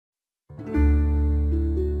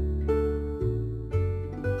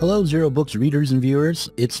Hello Zero Books readers and viewers,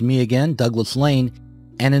 it's me again, Douglas Lane,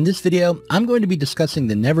 and in this video I'm going to be discussing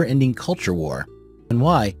the never-ending culture war and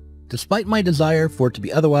why, despite my desire for it to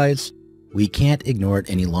be otherwise, we can't ignore it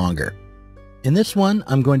any longer. In this one,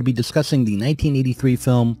 I'm going to be discussing the 1983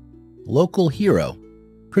 film Local Hero,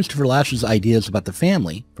 Christopher Lasch's ideas about the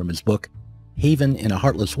family from his book Haven in a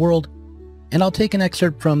Heartless World, and I'll take an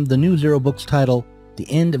excerpt from the new Zero Books title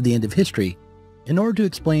The End of History in order to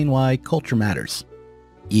explain why culture matters,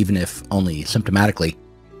 even if only symptomatically,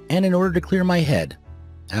 and in order to clear my head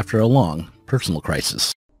after a long personal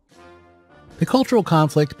crisis. The cultural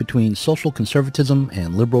conflict between social conservatism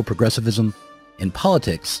and liberal progressivism in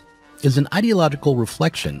politics is an ideological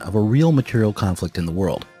reflection of a real material conflict in the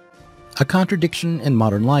world, a contradiction in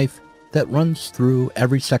modern life that runs through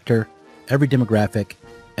every sector, every demographic,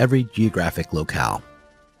 every geographic locale.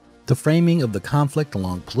 The framing of the conflict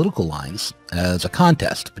along political lines as a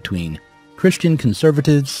contest between Christian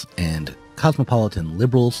conservatives and cosmopolitan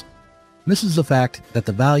liberals misses the fact that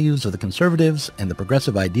the values of the conservatives and the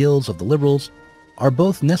progressive ideals of the liberals are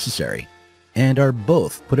both necessary and are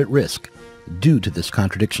both put at risk due to this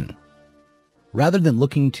contradiction. Rather than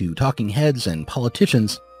looking to talking heads and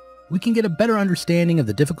politicians, we can get a better understanding of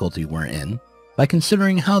the difficulty we're in by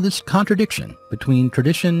considering how this contradiction between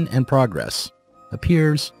tradition and progress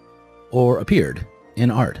appears or appeared in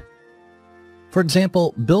art. For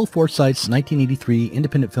example, Bill Forsyth's 1983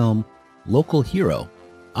 independent film Local Hero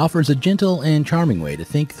offers a gentle and charming way to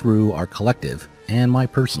think through our collective and my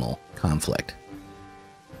personal conflict.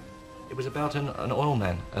 It was about an oil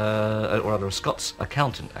man, or rather a Scots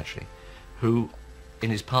accountant actually, who in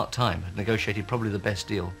his part-time had negotiated probably the best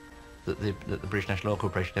deal that the British National Oil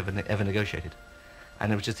Corporation ever negotiated.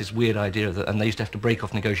 And it was just this weird idea of that, and they used to have to break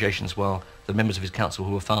off negotiations while the members of his council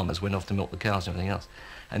who were farmers went off to milk the cows and everything else.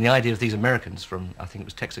 And the idea of these Americans from, I think it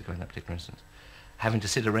was Texaco in that particular instance, having to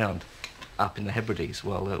sit around up in the Hebrides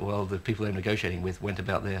while the people they were negotiating with went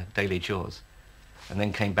about their daily chores and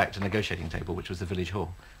then came back to the negotiating table, which was the village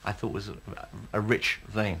hall, I thought was a rich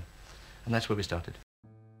vein. And that's where we started.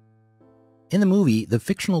 In the movie, the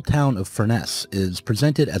fictional town of Furness is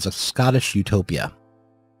presented as a Scottish utopia.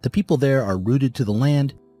 The people there are rooted to the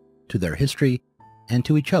land, to their history, and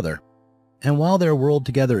to each other. And while their world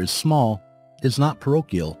together is small, it is not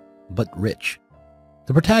parochial, but rich.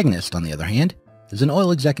 The protagonist, on the other hand, is an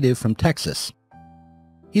oil executive from Texas.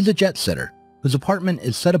 He's a jet setter whose apartment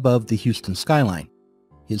is set above the Houston skyline.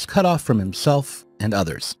 He is cut off from himself and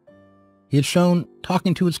others. He is shown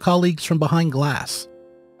talking to his colleagues from behind glass.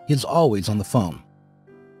 He is always on the phone.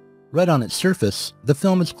 Read on its surface, the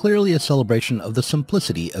film is clearly a celebration of the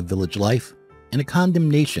simplicity of village life and a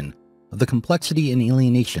condemnation of the complexity and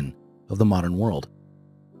alienation of the modern world.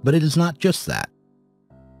 But it is not just that.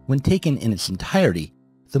 When taken in its entirety,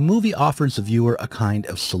 the movie offers the viewer a kind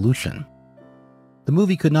of solution. The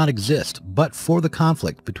movie could not exist but for the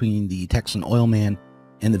conflict between the Texan oil man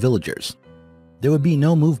and the villagers. There would be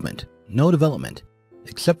no movement, no development,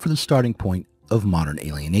 except for the starting point of modern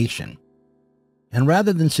alienation. And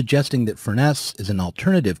rather than suggesting that Furness is an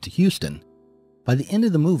alternative to Houston, by the end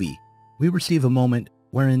of the movie, we receive a moment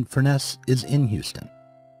wherein Furness is in Houston.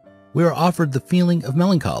 We are offered the feeling of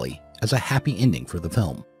melancholy as a happy ending for the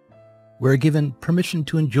film. We are given permission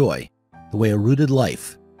to enjoy the way a rooted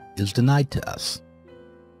life is denied to us.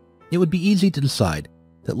 It would be easy to decide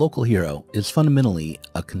that Local Hero is fundamentally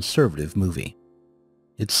a conservative movie.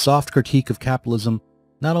 Its soft critique of capitalism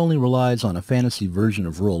not only relies on a fantasy version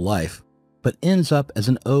of rural life, but ends up as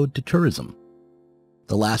an ode to tourism.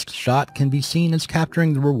 The last shot can be seen as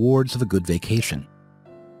capturing the rewards of a good vacation.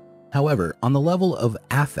 However, on the level of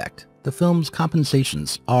affect, the film's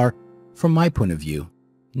compensations are, from my point of view,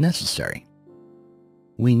 necessary.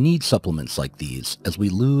 We need supplements like these as we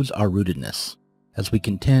lose our rootedness, as we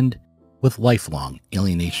contend with lifelong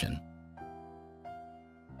alienation.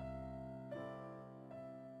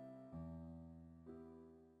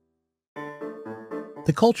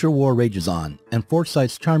 The culture war rages on, and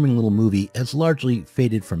Forsyth's charming little movie has largely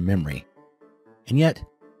faded from memory. And yet,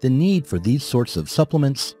 the need for these sorts of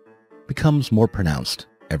supplements becomes more pronounced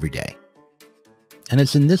every day. And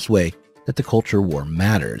it's in this way that the culture war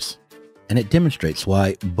matters, and it demonstrates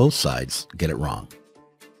why both sides get it wrong.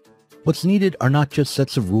 What's needed are not just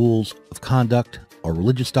sets of rules of conduct or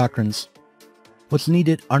religious doctrines. What's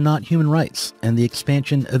needed are not human rights and the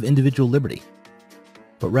expansion of individual liberty,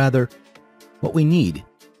 but rather, what we need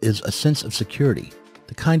is a sense of security,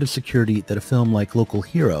 the kind of security that a film like Local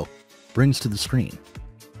Hero brings to the screen.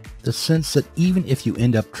 The sense that even if you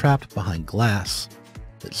end up trapped behind glass,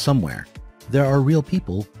 that somewhere there are real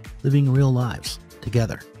people living real lives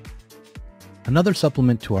together. Another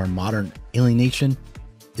supplement to our modern alienation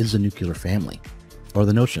is the nuclear family, or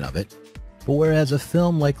the notion of it. But whereas a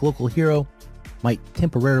film like Local Hero might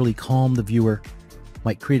temporarily calm the viewer,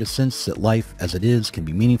 might create a sense that life as it is can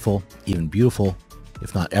be meaningful, even beautiful,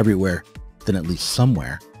 if not everywhere, then at least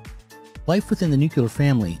somewhere, life within the nuclear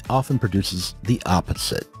family often produces the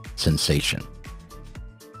opposite sensation.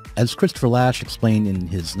 As Christopher Lasch explained in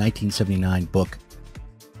his 1979 book,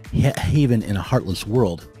 Haven in a Heartless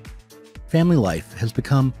World, family life has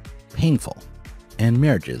become painful, and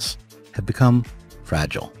marriages have become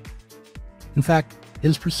fragile. In fact, it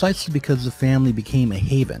is precisely because the family became a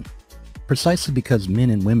haven, precisely because men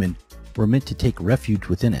and women were meant to take refuge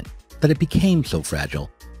within it, that it became so fragile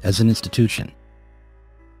as an institution.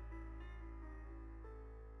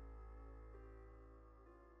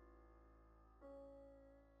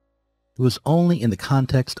 It was only in the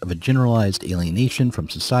context of a generalized alienation from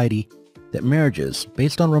society that marriages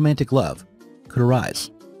based on romantic love could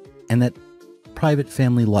arise, and that private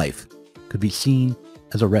family life could be seen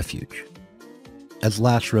as a refuge. As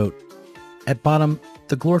Lasch wrote, at bottom,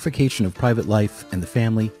 the glorification of private life and the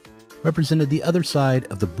family represented the other side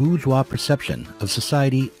of the bourgeois perception of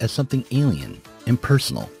society as something alien,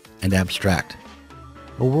 impersonal, and abstract,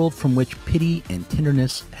 a world from which pity and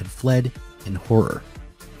tenderness had fled in horror.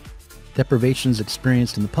 Deprivations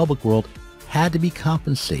experienced in the public world had to be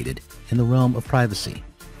compensated in the realm of privacy.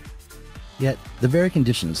 Yet, the very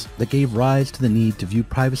conditions that gave rise to the need to view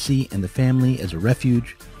privacy and the family as a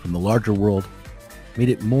refuge from the larger world made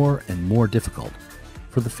it more and more difficult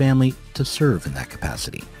for the family to serve in that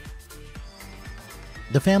capacity.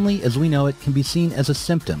 The family as we know it can be seen as a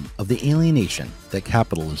symptom of the alienation that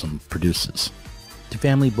capitalism produces. The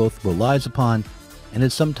family both relies upon and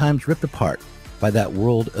is sometimes ripped apart by that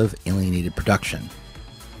world of alienated production.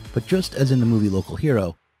 But just as in the movie Local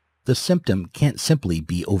Hero, the symptom can't simply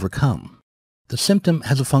be overcome. The symptom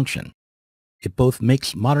has a function. It both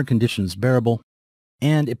makes modern conditions bearable,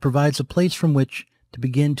 and it provides a place from which to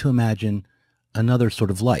begin to imagine another sort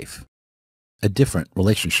of life, a different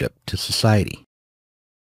relationship to society.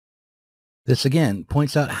 This again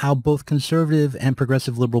points out how both conservative and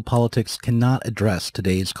progressive liberal politics cannot address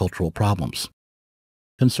today's cultural problems.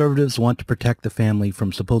 Conservatives want to protect the family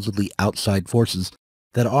from supposedly outside forces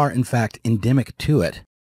that are in fact endemic to it,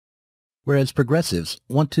 whereas progressives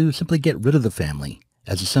want to simply get rid of the family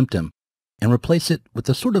as a symptom and replace it with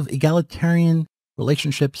the sort of egalitarian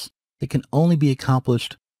relationships that can only be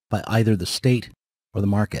accomplished by either the state or the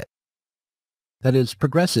market. That is,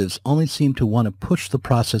 progressives only seem to want to push the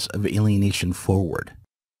process of alienation forward.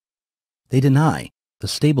 They deny the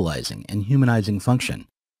stabilizing and humanizing function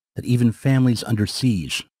that even families under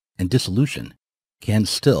siege and dissolution can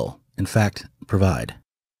still, in fact, provide.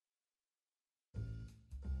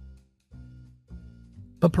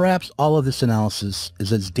 But perhaps all of this analysis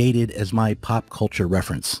is as dated as my pop culture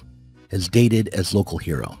reference, as dated as Local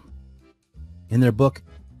Hero. In their book,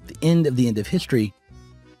 The End of History,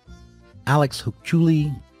 Alex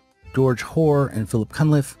Hochuli, George Hoare, and Philip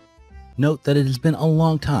Cunliffe note that it has been a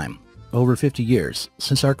long time, over 50 years,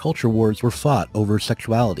 since our culture wars were fought over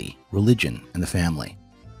sexuality, religion, and the family.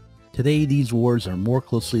 Today, these wars are more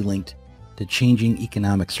closely linked to changing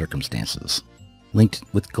economic circumstances, linked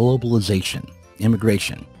with globalization,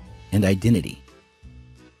 immigration, and identity.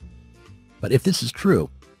 But if this is true,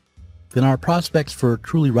 then our prospects for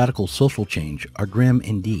truly radical social change are grim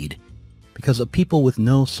indeed, because of people with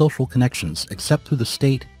no social connections except through the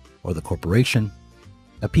state or the corporation,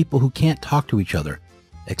 a people who can't talk to each other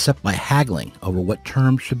except by haggling over what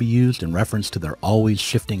terms should be used in reference to their always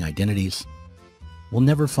shifting identities, will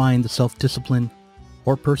never find the self-discipline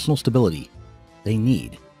or personal stability they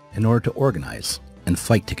need in order to organize and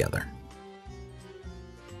fight together.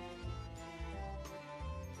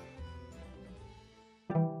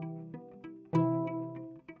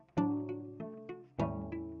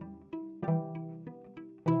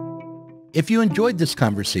 If you enjoyed this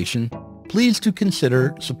conversation, please do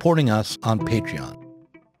consider supporting us on Patreon.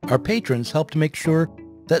 Our patrons help to make sure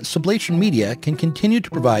that Sublation Media can continue to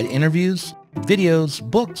provide interviews, videos,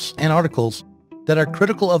 books, and articles that are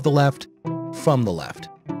critical of the left from the left.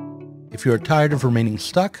 If you are tired of remaining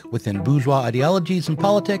stuck within bourgeois ideologies and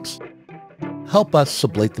politics, help us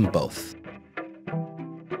sublate them both.